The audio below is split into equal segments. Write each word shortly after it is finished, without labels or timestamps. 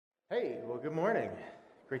Hey, well, good morning.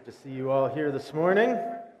 Great to see you all here this morning.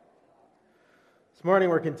 This morning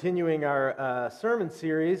we're continuing our sermon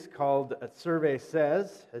series called Survey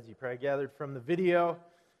Says, as you probably gathered from the video.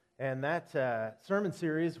 And that sermon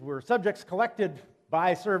series were subjects collected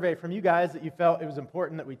by survey from you guys that you felt it was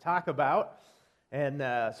important that we talk about. And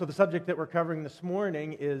so the subject that we're covering this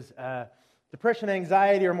morning is depression,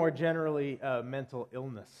 anxiety, or more generally, mental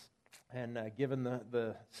illness. And given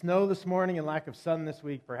the snow this morning and lack of sun this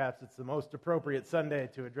week, perhaps it's the most appropriate Sunday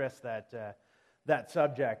to address that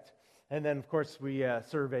subject. And then, of course, we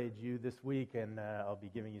surveyed you this week, and I'll be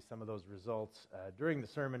giving you some of those results during the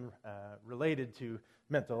sermon related to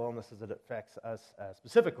mental illness as it affects us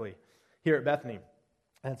specifically here at Bethany.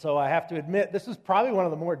 And so I have to admit, this is probably one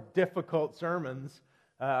of the more difficult sermons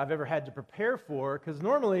I've ever had to prepare for, because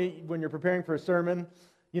normally when you're preparing for a sermon,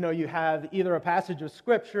 you have either a passage of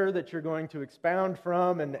Scripture that you're going to expound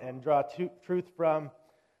from and draw truth from,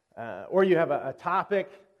 or you have a topic,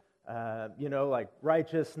 like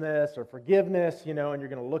righteousness or forgiveness, and you're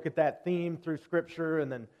going to look at that theme through Scripture and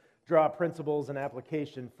then draw principles and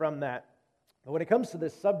application from that. But when it comes to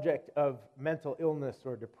this subject of mental illness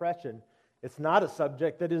or depression, it's not a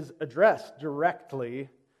subject that is addressed directly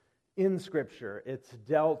in Scripture. It's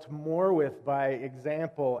dealt more with by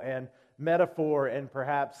example and metaphor and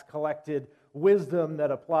perhaps collected wisdom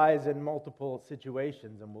that applies in multiple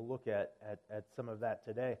situations, and we'll look at some of that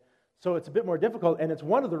today. So it's a bit more difficult, and it's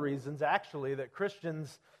one of the reasons, actually, that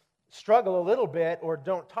Christians struggle a little bit or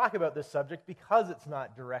don't talk about this subject because it's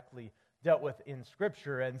not directly dealt with in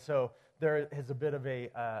Scripture, and so there is a bit of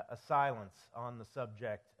a silence on the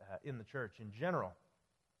subject in the church in general.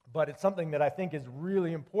 But it's something that I think is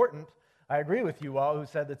really important. I agree with you all who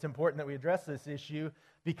said it's important that we address this issue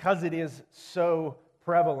because it is so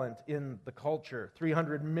prevalent in the culture.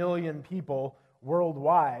 300 million people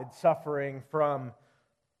worldwide suffering from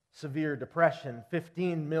severe depression,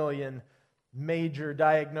 15 million major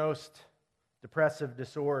diagnosed depressive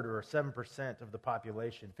disorder, or 7% of the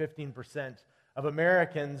population. 15% of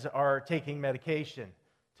Americans are taking medication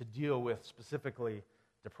to deal with specifically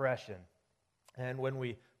depression. And when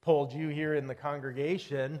we polled you here in the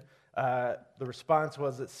congregation, the response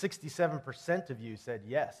was that 67% of you said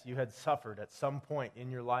yes, you had suffered at some point in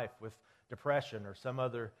your life with depression or some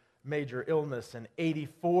other major illness, and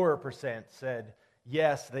 84% said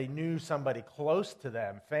yes, they knew somebody close to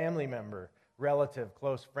them, family member, relative,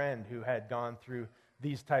 close friend who had gone through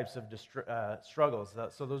these types of struggles.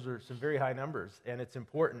 So those are some very high numbers, and it's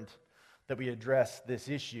important that we address this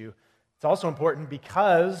issue. It's also important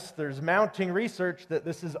because there's mounting research that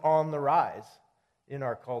this is on the rise in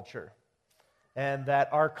our culture, and that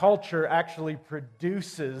our culture actually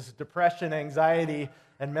produces depression, anxiety,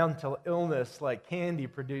 and mental illness like candy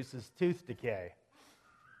produces tooth decay.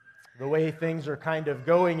 The way things are kind of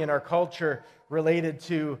going in our culture related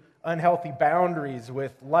to unhealthy boundaries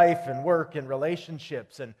with life and work and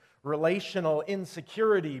relationships and relational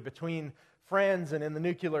insecurity between friends and in the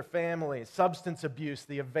nuclear family, substance abuse,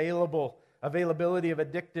 the availability of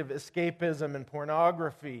addictive escapism and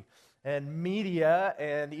pornography, and media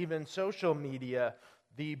and even social media,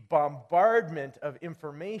 the bombardment of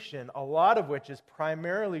information, a lot of which is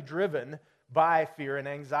primarily driven by fear and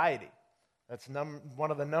anxiety. That's one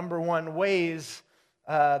of the number one ways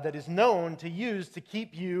that is known to use to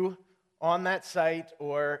keep you on that site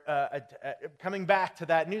or coming back to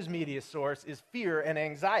that news media source is fear and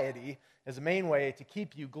anxiety as a main way to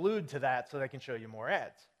keep you glued to that so they can show you more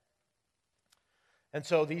ads. And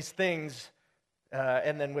so these things,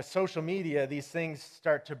 and then with social media, these things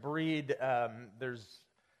start to breed, there's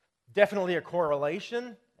definitely a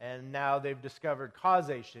correlation, and now they've discovered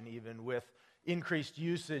causation even with increased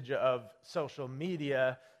usage of social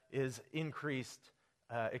media is increased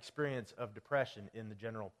experience of depression in the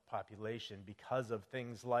general population because of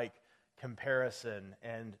things like comparison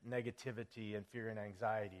and negativity and fear and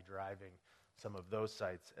anxiety driving some of those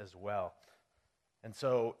sites as well. And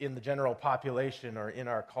so in the general population or in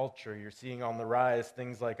our culture, you're seeing on the rise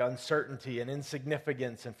things like uncertainty and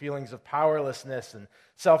insignificance and feelings of powerlessness and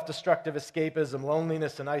self-destructive escapism,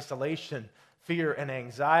 loneliness and isolation, fear and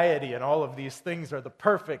anxiety, and all of these things are the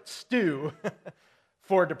perfect stew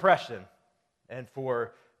for depression and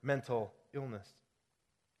for mental illness.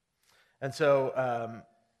 And so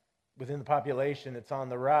within the population, it's on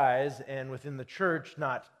the rise, and within the church,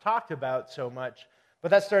 not talked about so much. But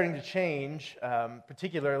that's starting to change,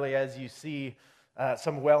 particularly as you see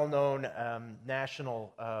some well-known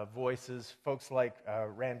national voices, folks like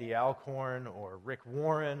Randy Alcorn or Rick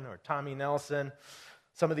Warren or Tommy Nelson,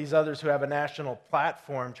 some of these others who have a national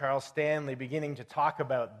platform, Charles Stanley, beginning to talk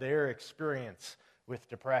about their experience with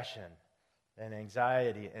depression and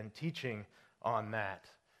anxiety and teaching on that.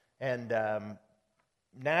 And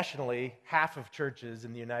nationally, half of churches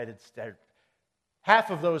in the United States,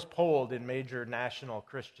 half of those polled in major national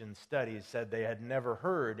Christian studies said they had never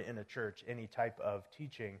heard in a church any type of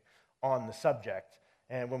teaching on the subject.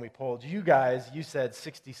 And when we polled you guys, you said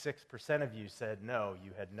 66% of you said no,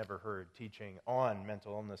 you had never heard teaching on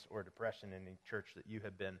mental illness or depression in any church that you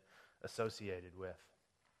had been associated with.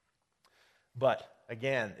 But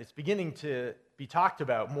again, it's beginning to be talked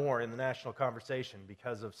about more in the national conversation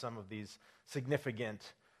because of some of these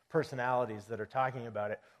significant personalities that are talking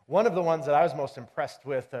about it. One of the ones that I was most impressed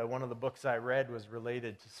with, one of the books I read was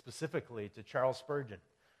related specifically to Charles Spurgeon,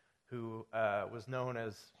 who was known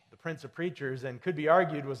as the Prince of Preachers and could be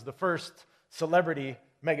argued was the first celebrity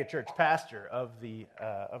megachurch pastor of the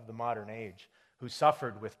modern age, who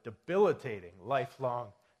suffered with debilitating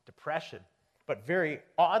lifelong depression, but very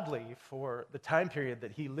oddly for the time period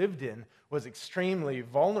that he lived in was extremely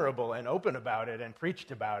vulnerable and open about it and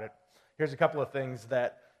preached about it. Here's a couple of things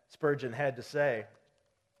that Spurgeon had to say.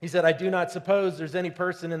 He said, "I do not suppose there's any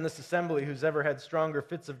person in this assembly who's ever had stronger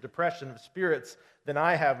fits of depression of spirits than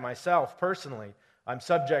I have myself personally. I'm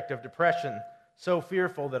subject of depression, so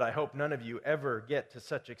fearful that I hope none of you ever get to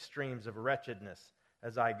such extremes of wretchedness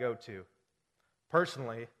as I go to.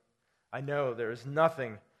 Personally, I know there is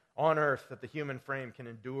nothing on earth that the human frame can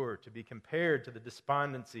endure to be compared to the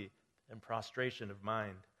despondency and prostration of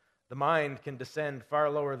mind. The mind can descend far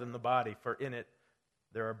lower than the body, for in it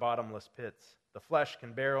there are bottomless pits. The flesh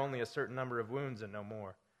can bear only a certain number of wounds and no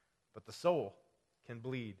more, but the soul can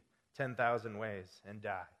bleed 10,000 ways and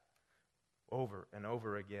die over and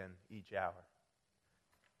over again each hour."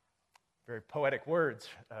 Very poetic words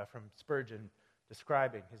from Spurgeon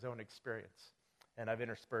describing his own experience. And I've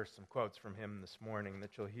interspersed some quotes from him this morning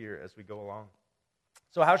that you'll hear as we go along.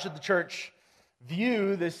 So how should the church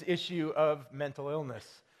view this issue of mental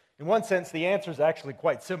illness? In one sense, the answer is actually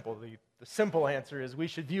quite simple. The simple answer is we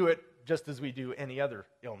should view it just as we do any other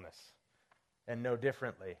illness, and no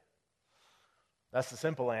differently. That's the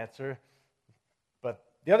simple answer. But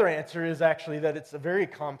the other answer is actually that it's a very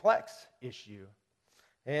complex issue.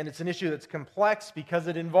 And it's an issue that's complex because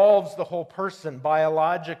it involves the whole person,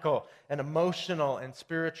 biological and emotional and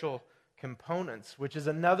spiritual components, which is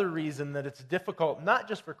another reason that it's difficult, not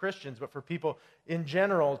just for Christians, but for people in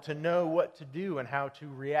general, to know what to do and how to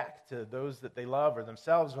react to those that they love or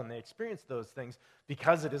themselves when they experience those things,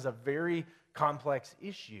 because it is a very complex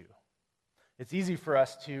issue. It's easy for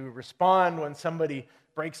us to respond when somebody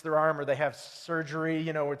breaks their arm or they have surgery.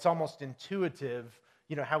 It's almost intuitive,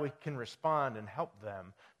 how we can respond and help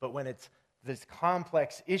them. But when it's this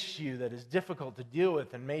complex issue that is difficult to deal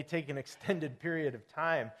with and may take an extended period of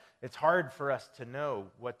time, it's hard for us to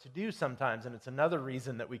know what to do sometimes. And it's another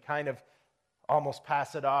reason that we kind of almost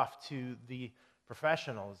pass it off to the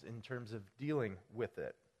professionals in terms of dealing with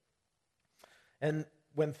it. And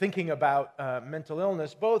when thinking about mental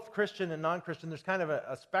illness, both Christian and non-Christian, there's kind of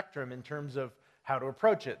a spectrum in terms of how to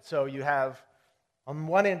approach it. So you have, on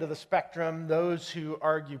one end of the spectrum, those who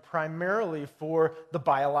argue primarily for the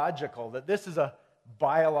biological, that this is a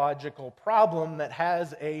biological problem that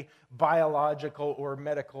has a biological or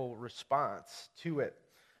medical response to it,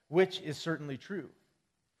 which is certainly true.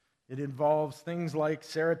 It involves things like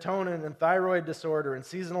serotonin and thyroid disorder and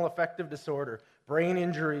seasonal affective disorder, brain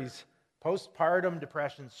injuries, postpartum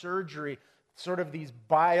depression, surgery, sort of these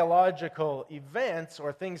biological events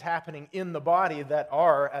or things happening in the body that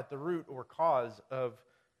are at the root or cause of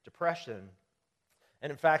depression.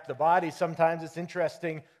 And in fact, the body, sometimes it's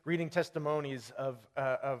interesting reading testimonies of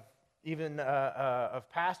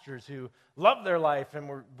pastors who love their life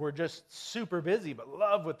and were just super busy, but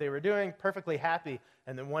love what they were doing, perfectly happy,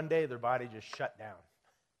 and then one day their body just shut down.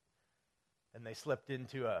 And they slipped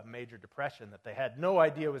into a major depression that they had no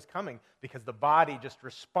idea was coming, because the body just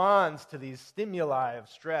responds to these stimuli of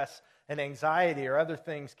stress and anxiety or other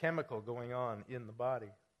things, chemical, going on in the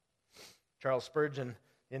body. Charles Spurgeon,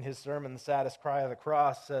 in his sermon, The Saddest Cry of the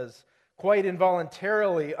Cross, says, "Quite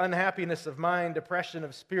involuntarily, unhappiness of mind, depression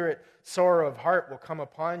of spirit, sorrow of heart will come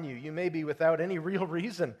upon you. You may be without any real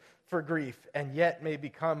reason for grief, and yet may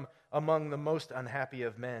become among the most unhappy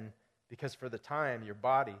of men, because for the time your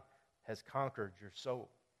body has conquered your soul."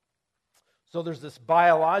 So there's this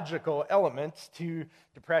biological element to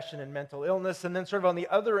depression and mental illness, and then sort of on the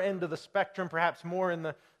other end of the spectrum, perhaps more in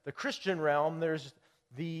the Christian realm, there's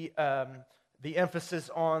the emphasis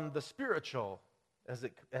on the spiritual as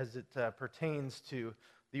it pertains to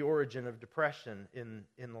the origin of depression in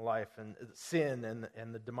the life and sin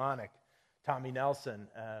and the demonic. Tommy Nelson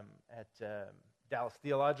at Dallas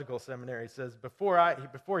Theological Seminary, says,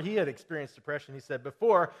 before he had experienced depression, he said,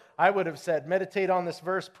 before I would have said, meditate on this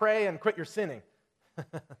verse, pray, and quit your sinning.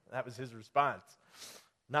 That was his response.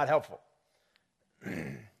 Not helpful.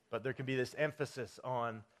 But there can be this emphasis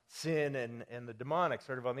on sin and the demonic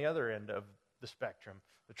sort of on the other end of the spectrum.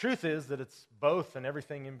 The truth is that it's both and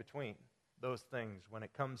everything in between those things when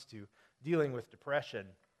it comes to dealing with depression.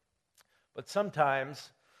 But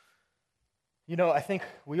sometimes, I think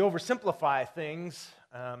we oversimplify things.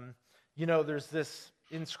 There's this,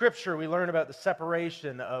 in Scripture, we learn about the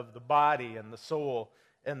separation of the body and the soul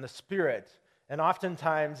and the spirit. And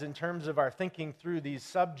oftentimes, in terms of our thinking through these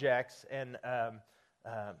subjects and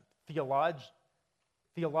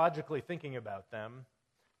theologically thinking about them,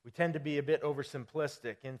 we tend to be a bit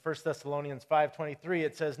oversimplistic. In 1 Thessalonians 5:23,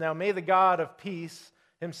 it says, "Now may the God of peace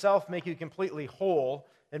himself make you completely whole,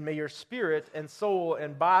 and may your spirit and soul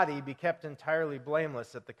and body be kept entirely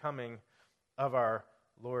blameless at the coming of our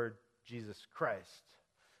Lord Jesus Christ."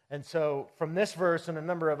 And so from this verse and a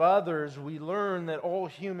number of others, we learn that all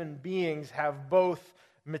human beings have both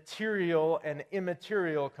material and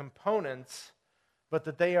immaterial components, but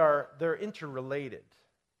that they're interrelated.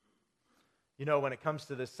 When it comes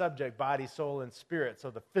to this subject, body, soul, and spirit.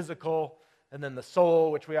 So the physical, and then the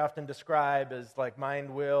soul, which we often describe as like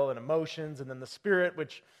mind, will, and emotions, and then the spirit,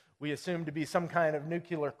 which we assume to be some kind of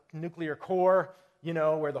nuclear core,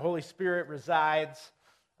 where the Holy Spirit resides,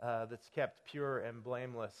 that's kept pure and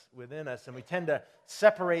blameless within us. And we tend to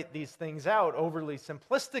separate these things out overly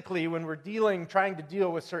simplistically when we're trying to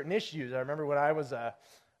deal with certain issues. I remember when I was a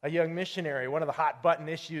young missionary, one of the hot button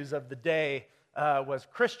issues of the day was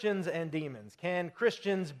Christians and demons. Can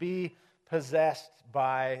Christians be possessed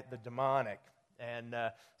by the demonic? And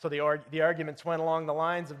so the arguments went along the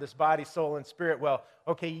lines of this body, soul, and spirit. Well,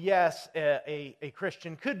 okay, yes, a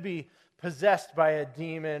Christian could be possessed by a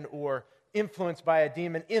demon or influenced by a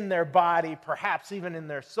demon in their body, perhaps even in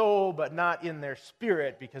their soul, but not in their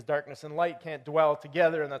spirit, because darkness and light can't dwell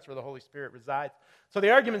together, and that's where the Holy Spirit resides. So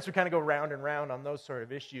the arguments would kind of go round and round on those sort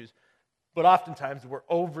of issues. But oftentimes we're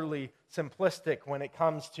overly simplistic when it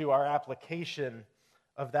comes to our application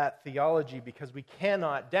of that theology, because we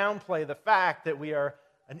cannot downplay the fact that we are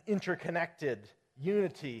an interconnected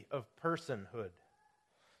unity of personhood.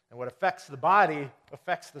 And what affects the body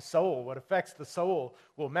affects the soul. What affects the soul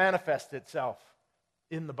will manifest itself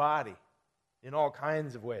in the body in all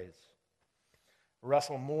kinds of ways.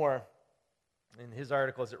 Russell Moore, in his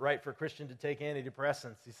article, "Is it right for a Christian to take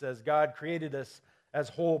antidepressants?" He says, "God created us as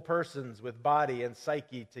whole persons with body and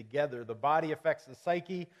psyche together. The body affects the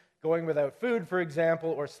psyche. Going without food, for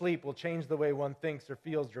example, or sleep will change the way one thinks or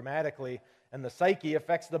feels dramatically, and the psyche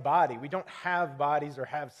affects the body. We don't have bodies or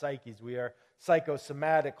have psyches. We are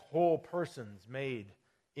psychosomatic whole persons made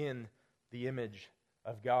in the image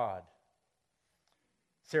of God."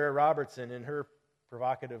 Sarah Robertson, in her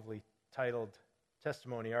provocatively titled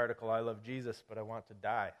testimony article, "I Love Jesus, but I Want to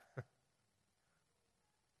Die,"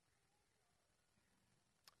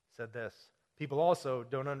 said this: "People also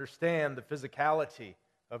don't understand the physicality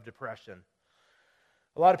of depression.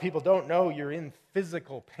 A lot of people don't know you're in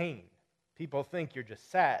physical pain. People think you're just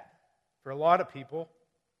sad. For a lot of people,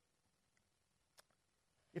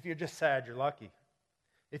 if you're just sad, you're lucky.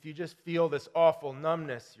 If you just feel this awful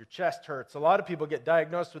numbness, your chest hurts. A lot of people get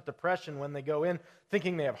diagnosed with depression when they go in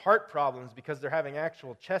thinking they have heart problems because they're having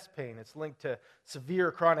actual chest pain. It's linked to severe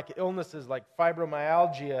chronic illnesses like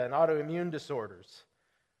fibromyalgia and autoimmune disorders.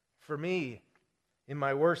 For me, in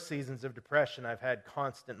my worst seasons of depression, I've had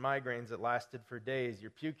constant migraines that lasted for days.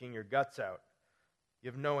 You're puking your guts out. You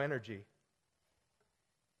have no energy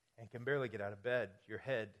and can barely get out of bed. Your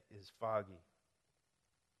head is foggy."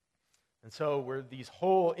 And so we're these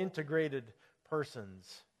whole integrated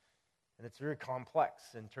persons, and it's very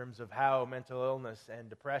complex in terms of how mental illness and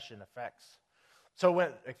depression affects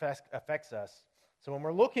us. So when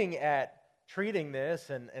we're looking at treating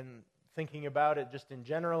this and thinking about it just in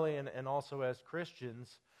generally and also as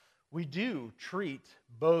Christians, we do treat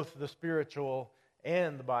both the spiritual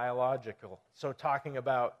and the biological. So talking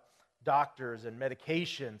about doctors and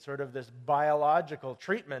medication, sort of this biological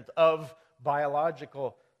treatment of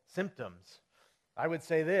biological symptoms. I would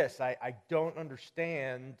say this: I don't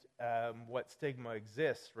understand what stigma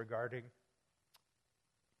exists regarding.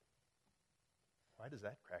 Why does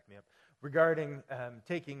that crack me up? Regarding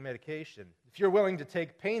taking medication. If you're willing to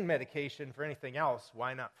take pain medication for anything else,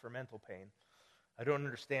 why not for mental pain? I don't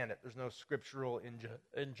understand it. There's no scriptural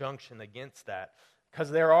injunction against that,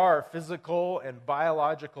 because there are physical and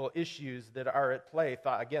biological issues that are at play.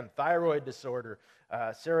 Again, thyroid disorder,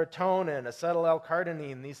 serotonin,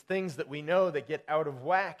 acetyl-L-carnitine, these things that we know that get out of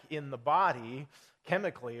whack in the body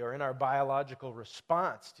chemically or in our biological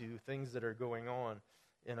response to things that are going on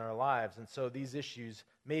in our lives. And so these issues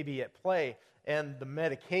may be at play. And the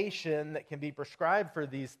medication that can be prescribed for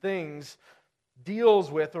these things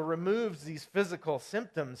deals with or removes these physical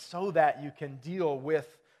symptoms so that you can deal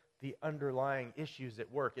with the underlying issues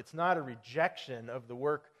at work. It's not a rejection of the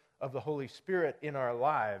work of the Holy Spirit in our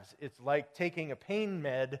lives. It's like taking a pain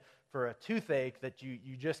med for a toothache that you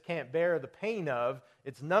just can't bear the pain of.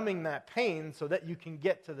 It's numbing that pain so that you can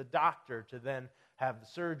get to the doctor to then have the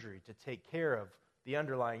surgery to take care of the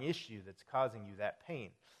underlying issue that's causing you that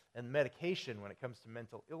pain. And medication, when it comes to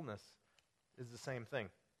mental illness, is the same thing.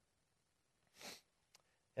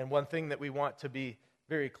 And one thing that we want to be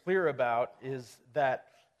very clear about is that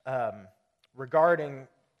regarding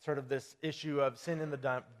sort of this issue of sin in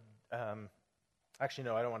the actually,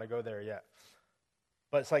 no, I don't want to go there yet.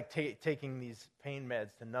 But it's like taking these pain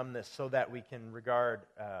meds to numb this so that we can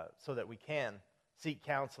so that we can seek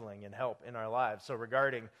counseling and help in our lives. So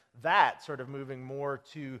regarding that, sort of moving more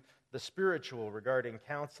to the spiritual regarding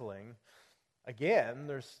counseling, again,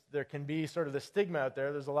 there can be sort of the stigma out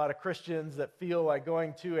there. There's a lot of Christians that feel like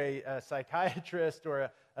going to a psychiatrist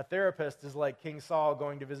or a therapist is like King Saul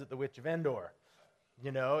going to visit the Witch of Endor.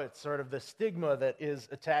 You know, it's sort of the stigma that is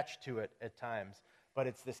attached to it at times. But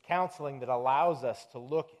it's this counseling that allows us to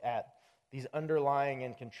look at these underlying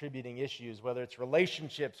and contributing issues, whether it's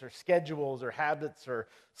relationships or schedules or habits or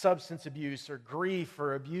substance abuse or grief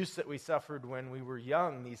or abuse that we suffered when we were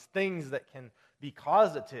young, these things that can be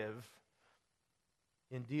causative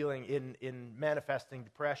in dealing, in manifesting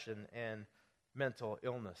depression and mental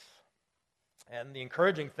illness. And the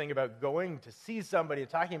encouraging thing about going to see somebody and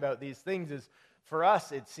talking about these things is, for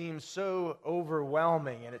us, it seems so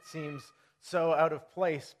overwhelming and it seems so out of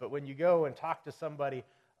place. But when you go and talk to somebody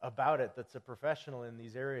about it that's a professional in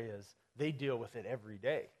these areas, they deal with it every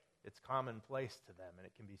day. It's commonplace to them, and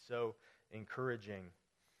it can be so encouraging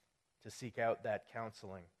to seek out that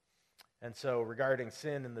counseling. And so regarding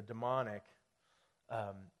sin and the demonic,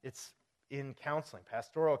 it's in counseling,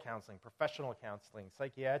 pastoral counseling, professional counseling,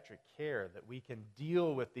 psychiatric care, that we can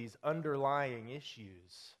deal with these underlying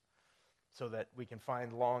issues so that we can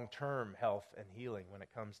find long-term health and healing when it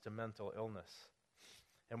comes to mental illness.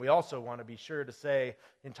 And we also want to be sure to say,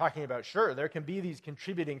 in talking about, sure, there can be these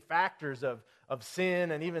contributing factors of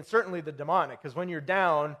sin and even certainly the demonic, because when you're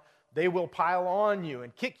down, they will pile on you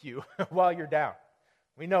and kick you while you're down.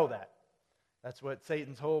 We know that. That's what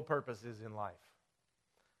Satan's whole purpose is in life.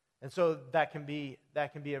 And so that can be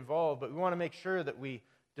involved, but we want to make sure that we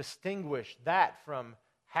distinguish that from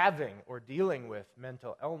having or dealing with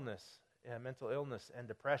mental illness and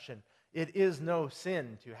depression. It is no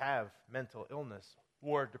sin to have mental illness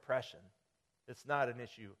or depression. It's not an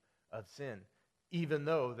issue of sin, even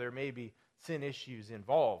though there may be sin issues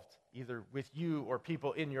involved, either with you or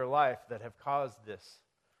people in your life that have caused this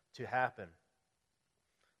to happen.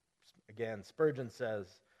 Again, Spurgeon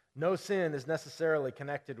says, "No sin is necessarily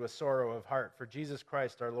connected with sorrow of heart, for Jesus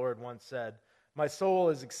Christ our Lord once said, 'My soul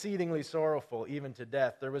is exceedingly sorrowful, even to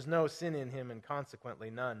death.' There was no sin in him, and consequently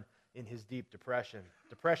none in his deep depression.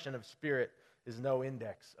 Depression of spirit is no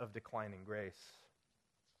index of declining grace."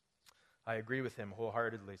 I agree with him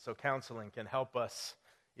wholeheartedly. So counseling can help us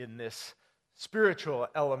in this spiritual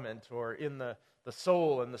element, or in the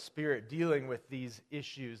soul and the spirit, dealing with these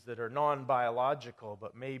issues that are non-biological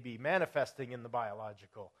but may be manifesting in the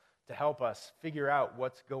biological, to help us figure out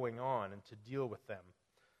what's going on and to deal with them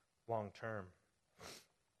long term.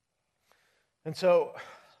 And so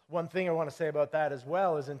one thing I want to say about that as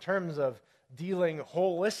well is in terms of dealing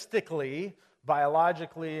holistically,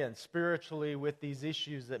 biologically and spiritually with these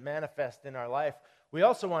issues that manifest in our life, we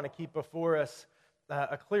also want to keep before us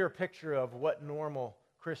a clear picture of what normal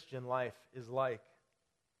Christian life is like,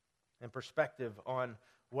 and perspective on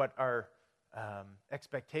what our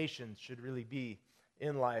expectations should really be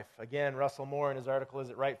in life. Again, Russell Moore in his article, "Is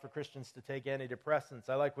it right for Christians to take antidepressants?"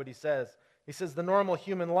 I like what he says. He says, "The normal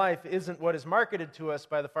human life isn't what is marketed to us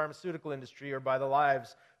by the pharmaceutical industry or by the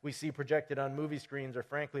lives we see projected on movie screens, or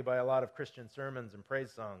frankly by a lot of Christian sermons and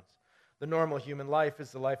praise songs. The normal human life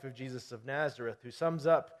is the life of Jesus of Nazareth, who sums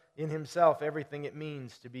up in himself everything it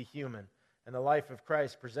means to be human. And the life of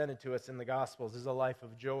Christ presented to us in the Gospels is a life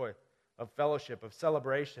of joy, of fellowship, of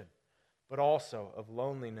celebration, but also of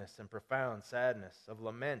loneliness and profound sadness, of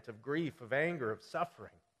lament, of grief, of anger, of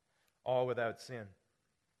suffering, all without sin.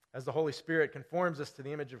 As the Holy Spirit conforms us to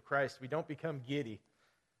the image of Christ, we don't become giddy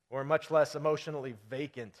or much less emotionally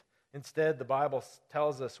vacant. Instead, the Bible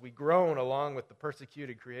tells us we groan along with the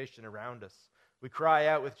persecuted creation around us. We cry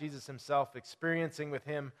out with Jesus himself, experiencing with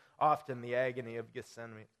him often the agony of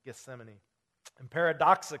Gethsemane. And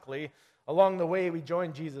paradoxically, along the way, we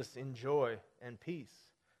join Jesus in joy and peace.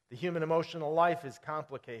 The human emotional life is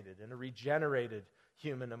complicated, and a regenerated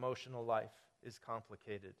human emotional life is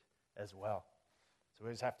complicated as well. So we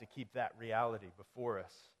always have to keep that reality before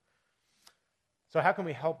us. So how can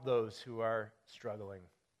we help those who are struggling?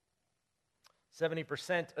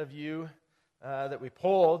 70% of you that we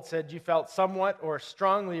polled said you felt somewhat or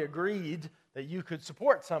strongly agreed that you could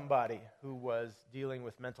support somebody who was dealing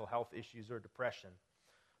with mental health issues or depression.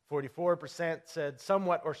 44% said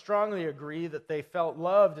somewhat or strongly agree that they felt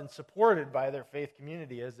loved and supported by their faith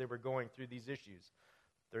community as they were going through these issues.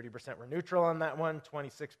 30% were neutral on that one.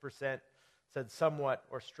 26% said somewhat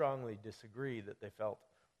or strongly disagree that they felt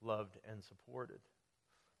loved and supported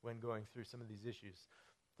when going through some of these issues.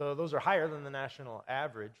 So those are higher than the national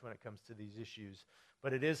average when it comes to these issues.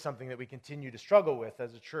 But it is something that we continue to struggle with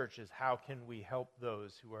as a church, is how can we help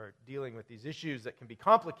those who are dealing with these issues that can be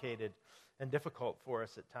complicated and difficult for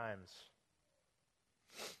us at times.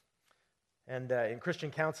 And in Christian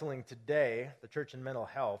Counseling Today, the Church in Mental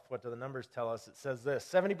Health, what do the numbers tell us? It says this: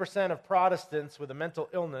 70% of Protestants with a mental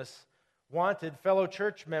illness wanted fellow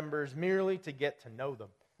church members merely to get to know them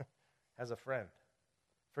as a friend.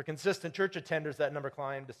 For consistent church attenders, that number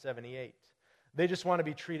climbed to 78. They just want to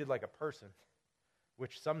be treated like a person,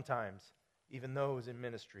 which sometimes even those in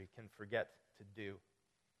ministry can forget to do.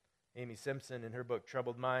 Amy Simpson, in her book,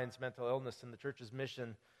 Troubled Minds, Mental Illness and the Church's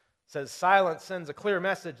Mission, says silence sends a clear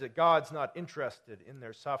message that God's not interested in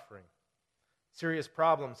their suffering. Serious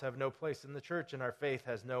problems have no place in the church, and our faith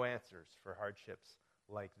has no answers for hardships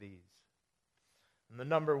like these. And the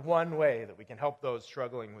number one way that we can help those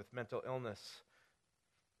struggling with mental illness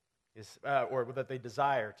is, or that they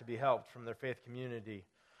desire to be helped from their faith community,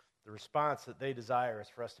 the response that they desire is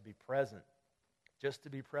for us to be present, just to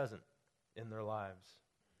be present in their lives.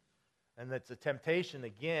 And that's a temptation,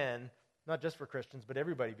 again, not just for Christians, but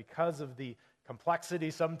everybody, because of the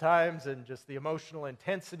complexity sometimes and just the emotional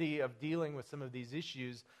intensity of dealing with some of these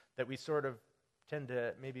issues, that we sort of tend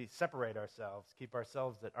to maybe separate ourselves, keep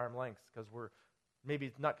ourselves at arm's length, because we're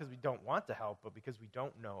maybe not because we don't want to help, but because we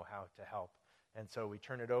don't know how to help. And so we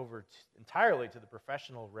turn it over entirely to the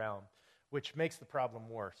professional realm, which makes the problem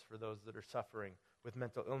worse for those that are suffering with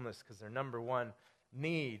mental illness, because their number one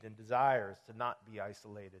need and desire is to not be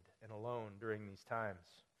isolated and alone during these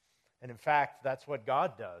times. And in fact, that's what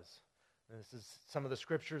God does. And this is some of the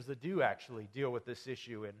scriptures that do actually deal with this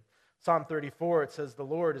issue. In Psalm 34, it says, "The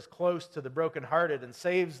Lord is close to the brokenhearted and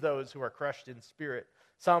saves those who are crushed in spirit."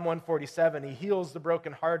 Psalm 147, "He heals the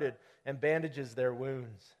brokenhearted and bandages their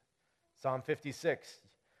wounds." Psalm 56,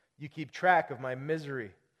 "You keep track of my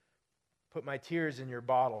misery. Put my tears in your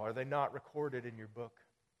bottle. Are they not recorded in your book?"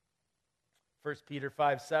 1 Peter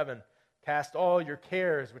 5:7, "Cast all your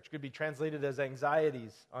cares," which could be translated as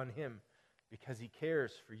anxieties, "on him, because he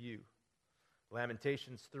cares for you."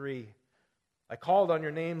 Lamentations 3, "I called on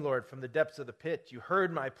your name, Lord, from the depths of the pit. You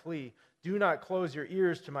heard my plea. Do not close your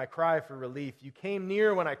ears to my cry for relief. You came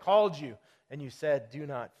near when I called you, and you said, 'Do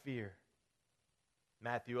not fear.'"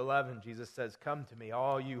 Matthew 11, Jesus says, "Come to me,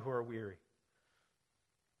 all you who are weary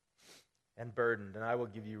and burdened, and I will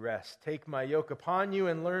give you rest. Take my yoke upon you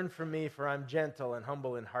and learn from me, for I'm gentle and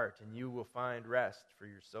humble in heart, and you will find rest for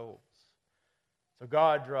your souls." So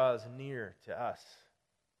God draws near to us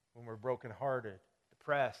when we're brokenhearted,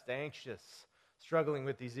 depressed, anxious, struggling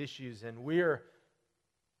with these issues, and we're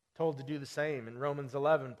told to do the same. In Romans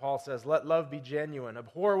 11, Paul says, "Let love be genuine.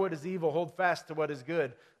 Abhor what is evil. Hold fast to what is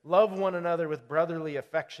good. Love one another with brotherly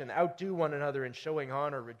affection. Outdo one another in showing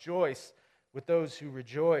honor. Rejoice with those who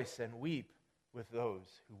rejoice, and weep with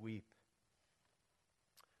those who weep."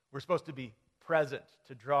 We're supposed to be present,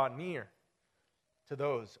 to draw near to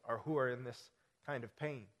those who are in this kind of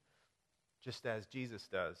pain, just as Jesus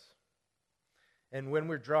does. And when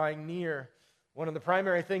we're drawing near, one of the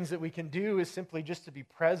primary things that we can do is simply just to be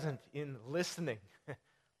present in listening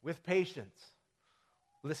with patience.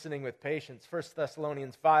 Listening with patience. 1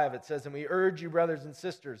 Thessalonians 5, it says, "And we urge you, brothers and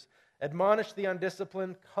sisters, admonish the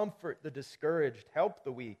undisciplined, comfort the discouraged, help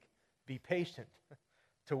the weak, be patient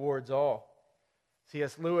towards all."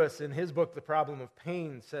 C.S. Lewis, in his book, The Problem of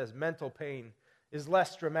Pain, says mental pain is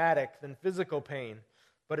less dramatic than physical pain,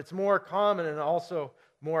 but it's more common and also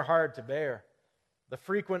more hard to bear. The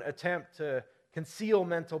frequent attempt to conceal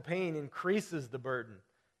mental pain increases the burden.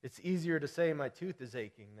 It's easier to say my tooth is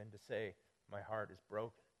aching than to say my heart is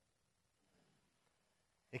broken.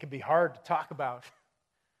 It can be hard to talk about,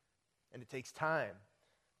 and it takes time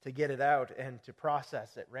to get it out and to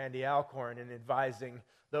process it. Randy Alcorn, in advising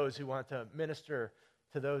those who want to minister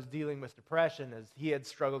to those dealing with depression, as he had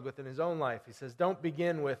struggled with in his own life, he says, "Don't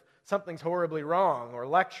begin with something's horribly wrong or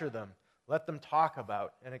lecture them. Let them talk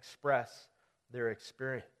about and express their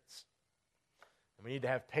experience. And we need to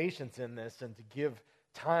have patience in this and to give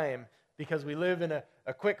time, because we live in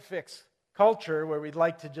a quick fix culture where we'd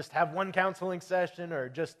like to just have one counseling session or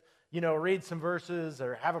just, read some verses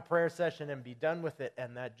or have a prayer session and be done with it,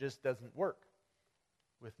 and that just doesn't work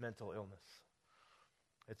with mental illness.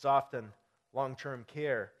 It's often long-term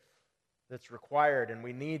care that's required, and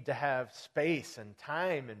we need to have space and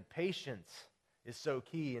time, and patience is so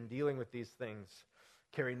key in dealing with these things.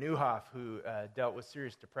 Carey Nieuwhof, who dealt with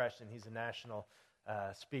serious depression, he's a national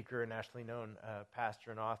speaker, a nationally known pastor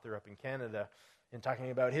and author up in Canada, in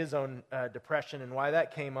talking about his own depression and why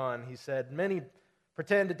that came on. He said, "Many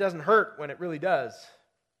pretend it doesn't hurt when it really does.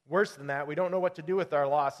 Worse than that, we don't know what to do with our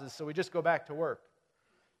losses, so we just go back to work.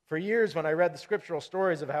 For years, when I read the scriptural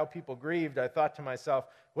stories of how people grieved, I thought to myself,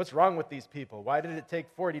 what's wrong with these people? Why did it take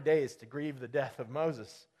 40 days to grieve the death of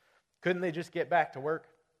Moses? Couldn't they just get back to work?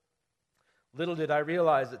 Little did I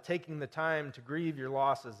realize that taking the time to grieve your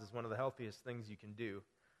losses is one of the healthiest things you can do.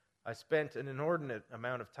 I spent an inordinate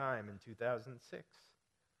amount of time in 2006.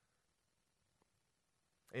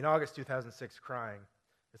 In August 2006, crying.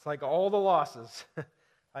 It's like all the losses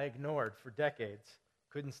I ignored for decades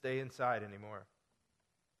couldn't stay inside anymore.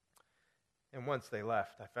 And once they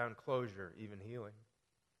left, I found closure, even healing.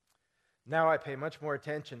 Now I pay much more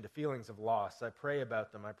attention to feelings of loss. I pray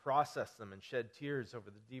about them, I process them, and shed tears over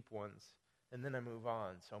the deep ones. And then I move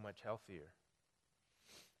on, so much healthier.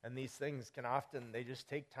 And these things can often, they just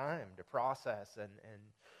take time to process and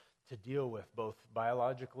to deal with, both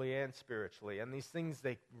biologically and spiritually. And these things,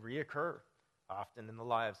 they reoccur often in the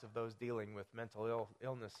lives of those dealing with mental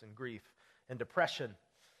illness and grief and depression.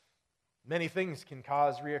 Many things can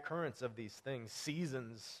cause reoccurrence of these things.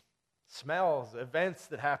 Seasons, smells, events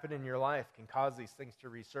that happen in your life can cause these things to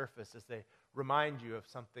resurface as they remind you of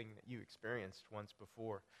something that you experienced once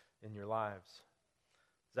before in your lives.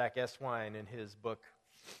 Zach Eswine, in his book,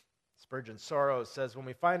 Spurgeon's Sorrows, says, when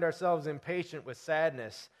we find ourselves impatient with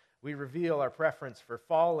sadness, we reveal our preference for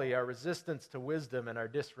folly, our resistance to wisdom, and our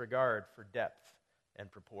disregard for depth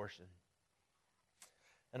and proportion.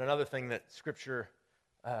 And another thing that Scripture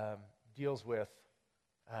deals with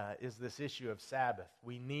is this issue of Sabbath.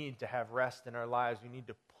 We need to have rest in our lives. We need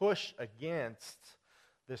to push against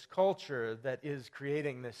this culture that is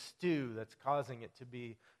creating this stew that's causing it to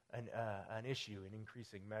be an issue in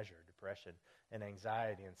increasing measure, depression and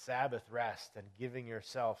anxiety, and Sabbath rest and giving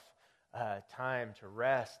yourself time to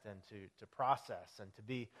rest and to process and to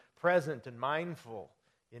be present and mindful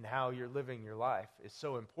in how you're living your life is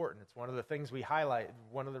so important. It's one of the things we highlight,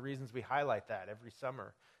 one of the reasons we highlight that every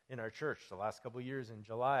summer in our church, the last couple of years in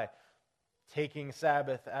July, taking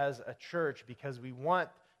Sabbath as a church, because we want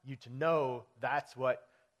you to know that's what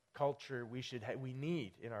culture we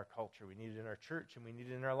need in our culture. We need it in our church, and we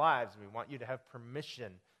need it in our lives. We want you to have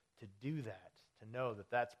permission to do that, to know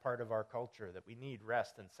that that's part of our culture, that we need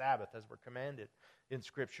rest and Sabbath as we're commanded in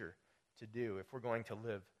Scripture to do if we're going to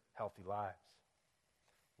live healthy lives.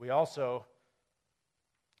 We also,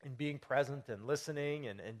 in being present and listening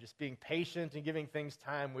and just being patient and giving things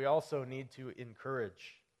time, we also need to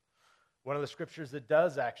encourage. One of the scriptures that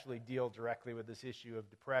does actually deal directly with this issue of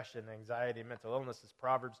depression, anxiety, and mental illness is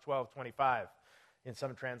Proverbs 12:25. In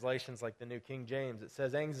some translations, like the New King James, it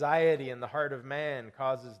says, anxiety in the heart of man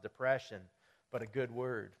causes depression, but a good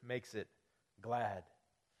word makes it glad.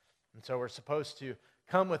 And so we're supposed to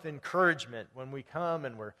come with encouragement when we come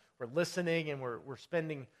and we're listening and we're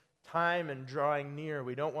spending time and drawing near.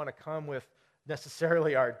 We don't want to come with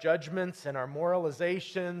necessarily our judgments and our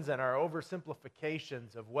moralizations and our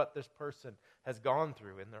oversimplifications of what this person has gone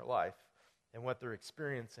through in their life and what they're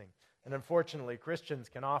experiencing. And unfortunately, Christians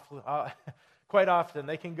can quite often,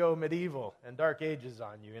 they can go medieval and dark ages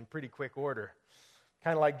on you in pretty quick order.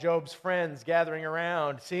 Kind of like Job's friends gathering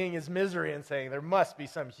around, seeing his misery and saying, there must be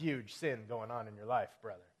some huge sin going on in your life,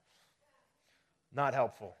 brother. Not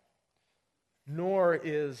helpful. Nor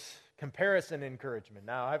is comparison encouragement.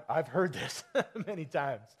 Now, I've heard this many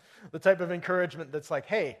times. The type of encouragement that's like,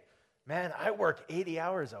 hey, man, I work 80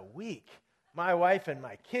 hours a week. My wife and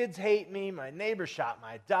my kids hate me. My neighbor shot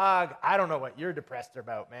my dog. I don't know what you're depressed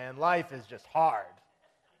about, man. Life is just hard.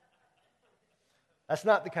 That's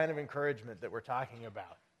not the kind of encouragement that we're talking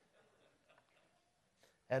about.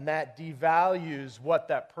 And that devalues what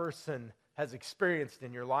that person has experienced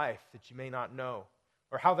in your life that you may not know,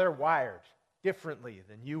 or how they're wired differently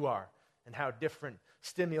than you are, and how different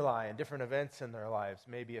stimuli and different events in their lives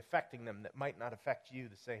may be affecting them that might not affect you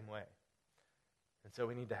the same way. And so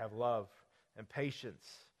we need to have love and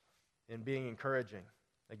patience in being encouraging.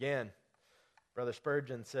 Again, Brother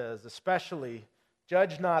Spurgeon says, especially,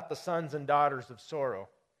 judge not the sons and daughters of sorrow,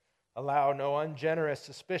 Allow no ungenerous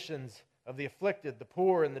suspicions of the afflicted, the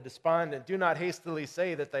poor, and the despondent. Do not hastily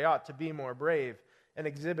say that they ought to be more brave and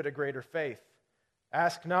exhibit a greater faith.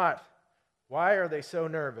 Ask not, why are they so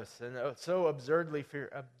nervous and so absurdly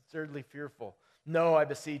fearful? No, I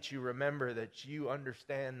beseech you, remember that you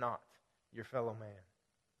understand not your fellow man.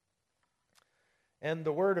 And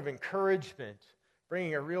the word of encouragement,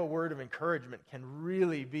 bringing a real word of encouragement, can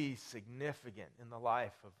really be significant in the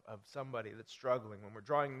life of somebody that's struggling when we're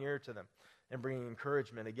drawing near to them and bringing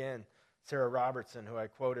encouragement. Again, Sarah Robertson, who I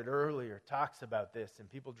quoted earlier, talks about this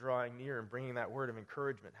and people drawing near and bringing that word of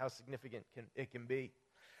encouragement, how significant it can be.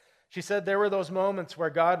 She said, there were those moments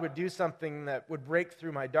where God would do something that would break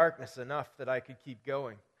through my darkness enough that I could keep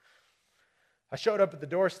going. I showed up at the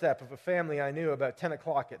doorstep of a family I knew about 10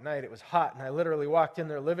 o'clock at night. It was hot, and I literally walked in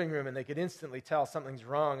their living room, and they could instantly tell something's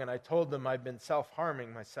wrong, and I told them I'd been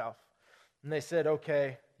self-harming myself. And they said,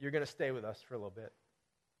 okay, you're going to stay with us for a little bit.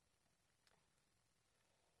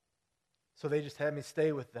 So they just had me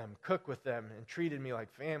stay with them, cook with them, and treated me like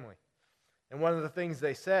family. And one of the things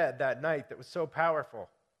they said that night that was so powerful,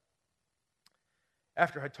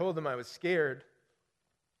 after I told them I was scared,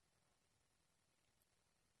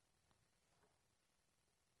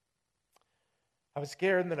 I was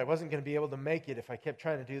scared that I wasn't going to be able to make it if I kept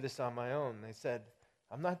trying to do this on my own. They said,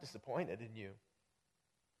 I'm not disappointed in you.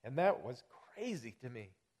 And that was crazy to me.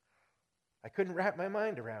 I couldn't wrap my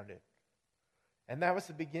mind around it. And that was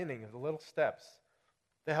the beginning of the little steps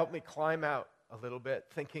that helped me climb out a little bit,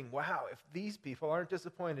 thinking, wow, if these people aren't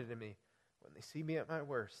disappointed in me when they see me at my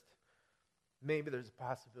worst, maybe there's a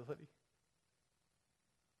possibility.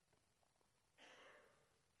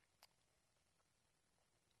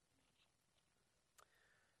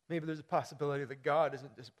 Maybe there's a possibility that God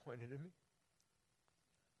isn't disappointed in me.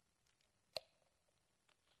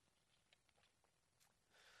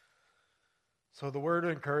 So the word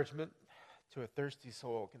of encouragement to a thirsty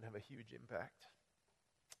soul can have a huge impact.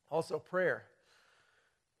 Also, prayer.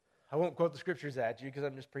 I won't quote the scriptures at you because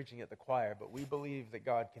I'm just preaching at the choir, but we believe that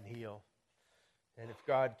God can heal. And if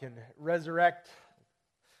God can resurrect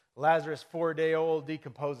Lazarus' 4-day-old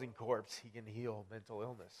decomposing corpse, he can heal mental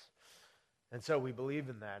illness. And so we believe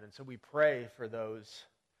in that. And so we pray for those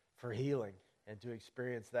for healing and to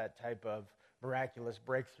experience that type of miraculous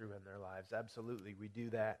breakthrough in their lives. Absolutely, we do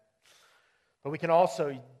that. But we can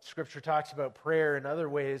also, Scripture talks about prayer in other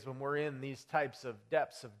ways when we're in these types of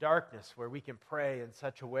depths of darkness where we can pray in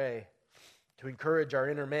such a way to encourage our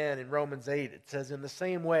inner man. In Romans 8, it says, in the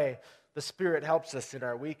same way, the Spirit helps us in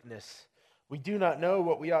our weakness. We do not know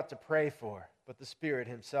what we ought to pray for, but the Spirit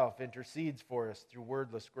himself intercedes for us through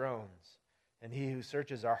wordless groans. And he who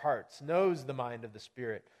searches our hearts knows the mind of the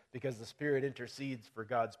Spirit, because the Spirit intercedes for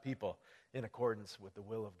God's people in accordance with the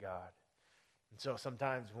will of God. And so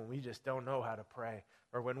sometimes when we just don't know how to pray,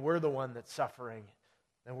 or when we're the one that's suffering,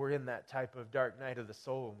 and we're in that type of dark night of the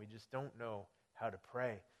soul, and we just don't know how to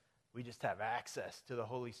pray, we just have access to the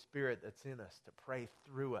Holy Spirit that's in us to pray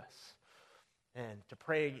through us, and to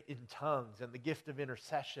pray in tongues, and the gift of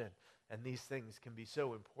intercession. And these things can be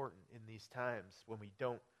so important in these times when we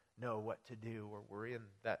don't know what to do, or we're in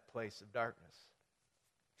that place of darkness.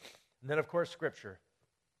 And then, of course, Scripture.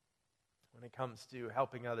 When it comes to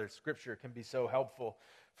helping others, Scripture can be so helpful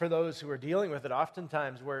for those who are dealing with it.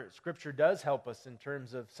 Oftentimes where Scripture does help us in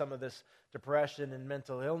terms of some of this depression and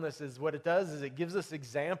mental illness is what it does is it gives us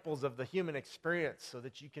examples of the human experience so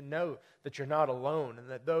that you can know that you're not alone, and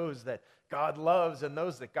that those that God loves and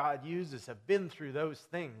those that God uses have been through those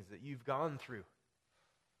things that you've gone through.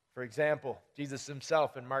 For example, Jesus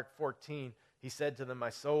himself in Mark 14, he said to them, my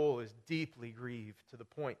soul is deeply grieved to the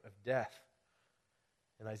point of death.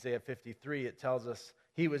 In Isaiah 53, it tells us,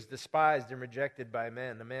 he was despised and rejected by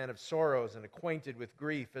men, a man of sorrows and acquainted with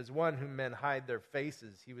grief. As one whom men hide their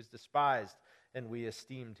faces, he was despised, and we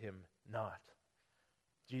esteemed him not.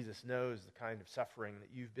 Jesus knows the kind of suffering that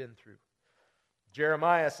you've been through.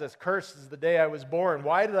 Jeremiah says, cursed is the day I was born.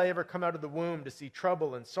 Why did I ever come out of the womb to see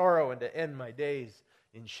trouble and sorrow and to end my days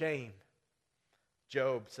in shame?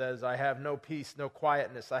 Job says, I have no peace, no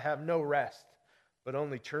quietness. I have no rest, but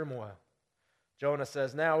only turmoil. Jonah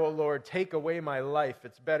says, now, O Lord, take away my life.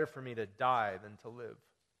 It's better for me to die than to live.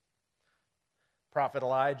 Prophet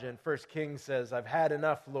Elijah in 1 Kings says, I've had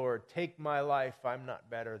enough, Lord. Take my life. I'm not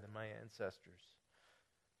better than my ancestors.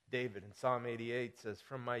 David in Psalm 88 says,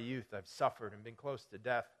 from my youth I've suffered and been close to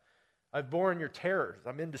death. I've borne your terrors.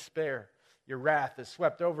 I'm in despair. Your wrath has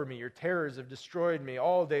swept over me. Your terrors have destroyed me.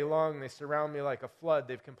 All day long they surround me like a flood.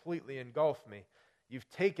 They've completely engulfed me. You've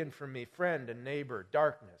taken from me friend and neighbor.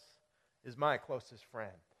 Darkness is my closest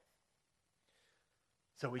friend.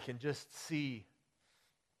 So we can just see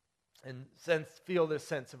and feel this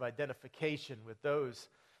sense of identification with those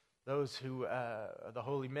who are the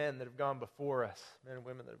holy men that have gone before us, men and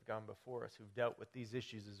women that have gone before us, who've dealt with these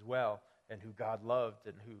issues as well, and who God loved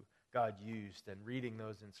and who God used. And reading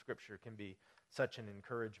those in Scripture can be such an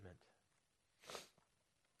encouragement.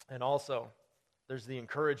 And also, there's the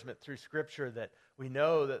encouragement through Scripture that we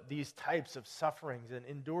know that these types of sufferings and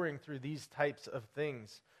enduring through these types of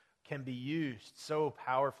things can be used so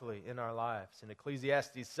powerfully in our lives. In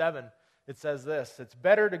Ecclesiastes 7, it says this: "It's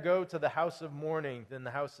better to go to the house of mourning than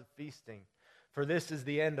the house of feasting, for this is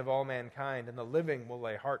the end of all mankind, and the living will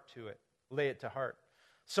lay it to heart.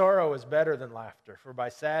 Sorrow is better than laughter, for by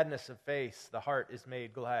sadness of face the heart is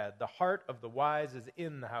made glad. The heart of the wise is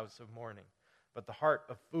in the house of mourning, but the heart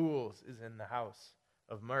of fools is in the house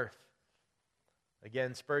of mirth."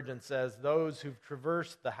 Again, Spurgeon says, "Those who've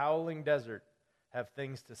traversed the howling desert have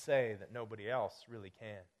things to say that nobody else really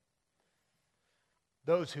can."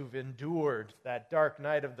 Those who've endured that dark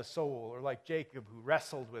night of the soul, or like Jacob, who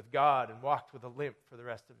wrestled with God and walked with a limp for the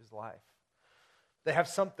rest of his life, they have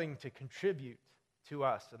something to contribute to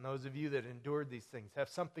us. And those of you that endured these things have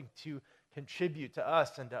something to contribute to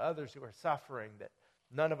us and to others who are suffering that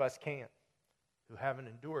none of us can, who haven't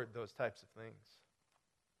endured those types of things.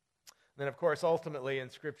 And then, of course, ultimately in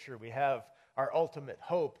Scripture, we have our ultimate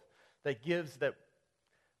hope that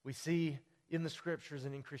we see in the Scriptures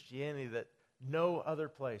and in Christianity, that no other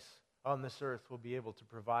place on this earth will be able to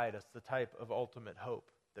provide us the type of ultimate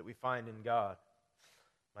hope that we find in God.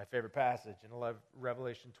 My favorite passage in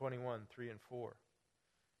Revelation 21, 3 and 4.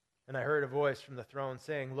 "And I heard a voice from the throne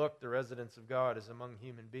saying, 'Look, the residence of God is among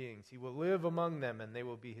human beings. He will live among them, and they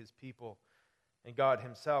will be his people. And God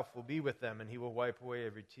himself will be with them, and he will wipe away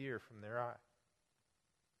every tear from their eye.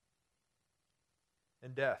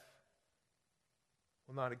 And death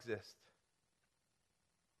will not exist.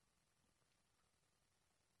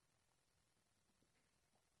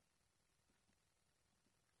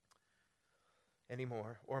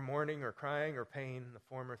 Anymore, or mourning, or crying, or pain, the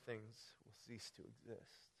former things will cease to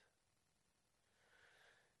exist."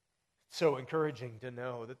 It's so encouraging to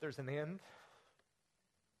know that there's an end.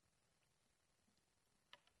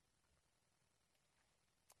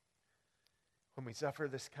 When we suffer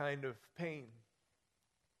this kind of pain,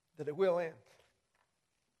 that it will end.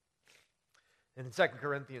 And in 2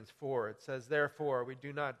 Corinthians 4, it says, "Therefore we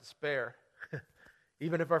do not despair.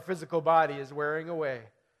 Even if our physical body is wearing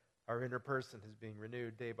away, our inner person is being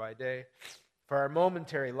renewed day by day. For our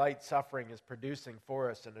momentary light suffering is producing for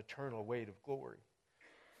us an eternal weight of glory,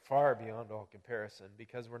 far beyond all comparison,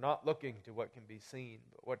 because we're not looking to what can be seen,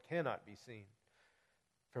 but what cannot be seen.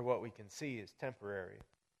 For what we can see is temporary,